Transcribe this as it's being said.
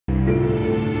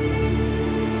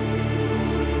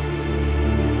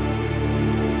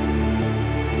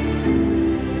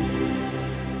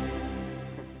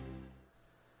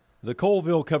The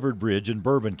Colville Covered Bridge in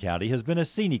Bourbon County has been a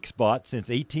scenic spot since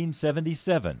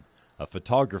 1877, a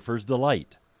photographer's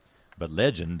delight. But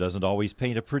legend doesn't always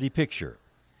paint a pretty picture.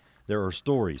 There are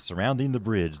stories surrounding the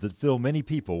bridge that fill many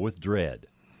people with dread.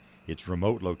 Its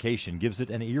remote location gives it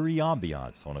an eerie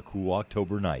ambiance on a cool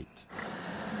October night.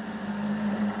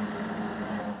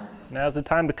 Now's the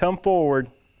time to come forward.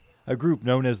 A group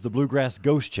known as the Bluegrass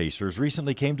Ghost Chasers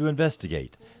recently came to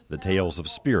investigate the tales of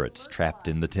spirits trapped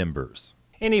in the timbers.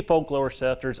 Any folklore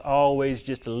stuff, there's always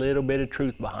just a little bit of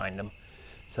truth behind them,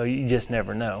 so you just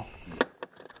never know.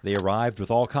 They arrived with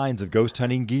all kinds of ghost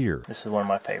hunting gear. This is one of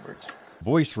my favorites.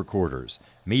 Voice recorders,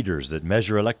 meters that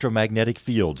measure electromagnetic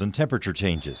fields and temperature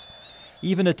changes.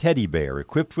 Even a teddy bear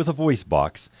equipped with a voice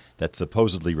box that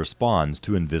supposedly responds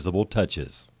to invisible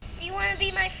touches. Do you want to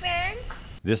be my friend?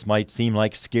 This might seem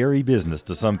like scary business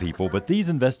to some people, but these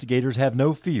investigators have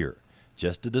no fear,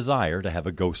 just a desire to have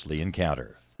a ghostly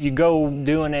encounter. You go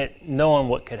doing it knowing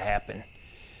what could happen.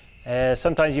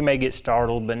 Sometimes you may get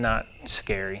startled, but not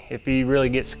scary. If you really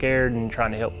get scared and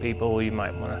trying to help people, you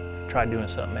might want to try doing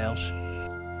something else.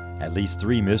 At least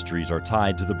 3 mysteries are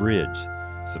tied to the bridge.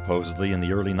 Supposedly in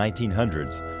the early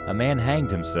 1900s, a man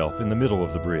hanged himself in the middle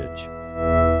of the bridge.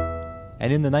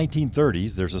 And in the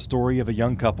 1930s, there's a story of a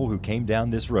young couple who came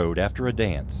down this road after a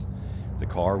dance. The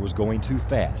car was going too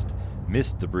fast,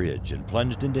 missed the bridge, and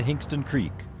plunged into Hingston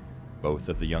Creek. Both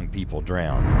of the young people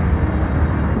drowned.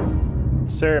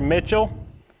 Sarah Mitchell,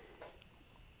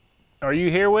 are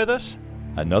you here with us?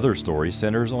 Another story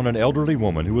centers on an elderly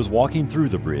woman who was walking through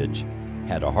the bridge,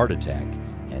 had a heart attack,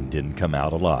 and didn't come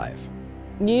out alive.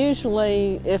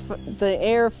 Usually, if the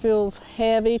air feels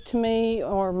heavy to me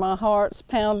or my heart's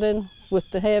pounding with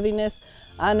the heaviness,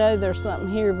 I know there's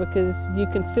something here because you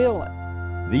can feel it.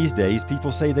 These days,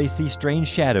 people say they see strange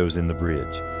shadows in the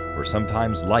bridge, or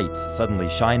sometimes lights suddenly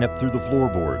shine up through the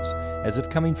floorboards, as if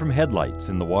coming from headlights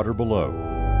in the water below.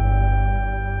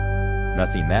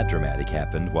 Nothing that dramatic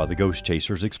happened while the ghost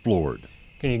chasers explored.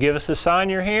 Can you give us a sign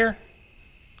you're here?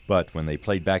 But when they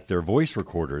played back their voice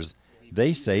recorders,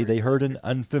 they say they heard an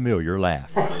unfamiliar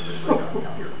laugh.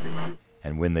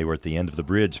 And when they were at the end of the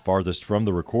bridge farthest from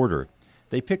the recorder,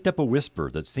 they picked up a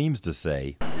whisper that seems to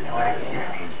say,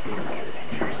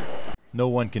 "No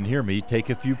one can hear me, take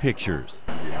a few pictures."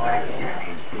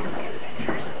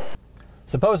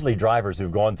 Supposedly drivers who've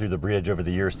gone through the bridge over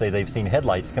the years say they've seen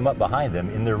headlights come up behind them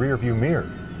in their rearview mirror.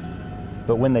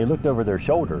 But when they looked over their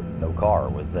shoulder, no car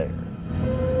was there.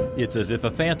 It's as if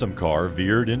a phantom car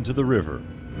veered into the river.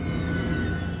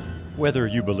 Whether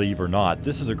you believe or not,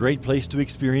 this is a great place to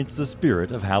experience the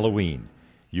spirit of Halloween.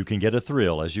 You can get a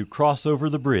thrill as you cross over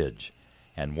the bridge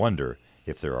and wonder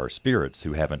if there are spirits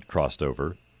who haven't crossed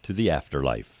over to the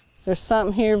afterlife. There's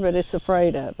something here, but it's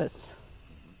afraid of us.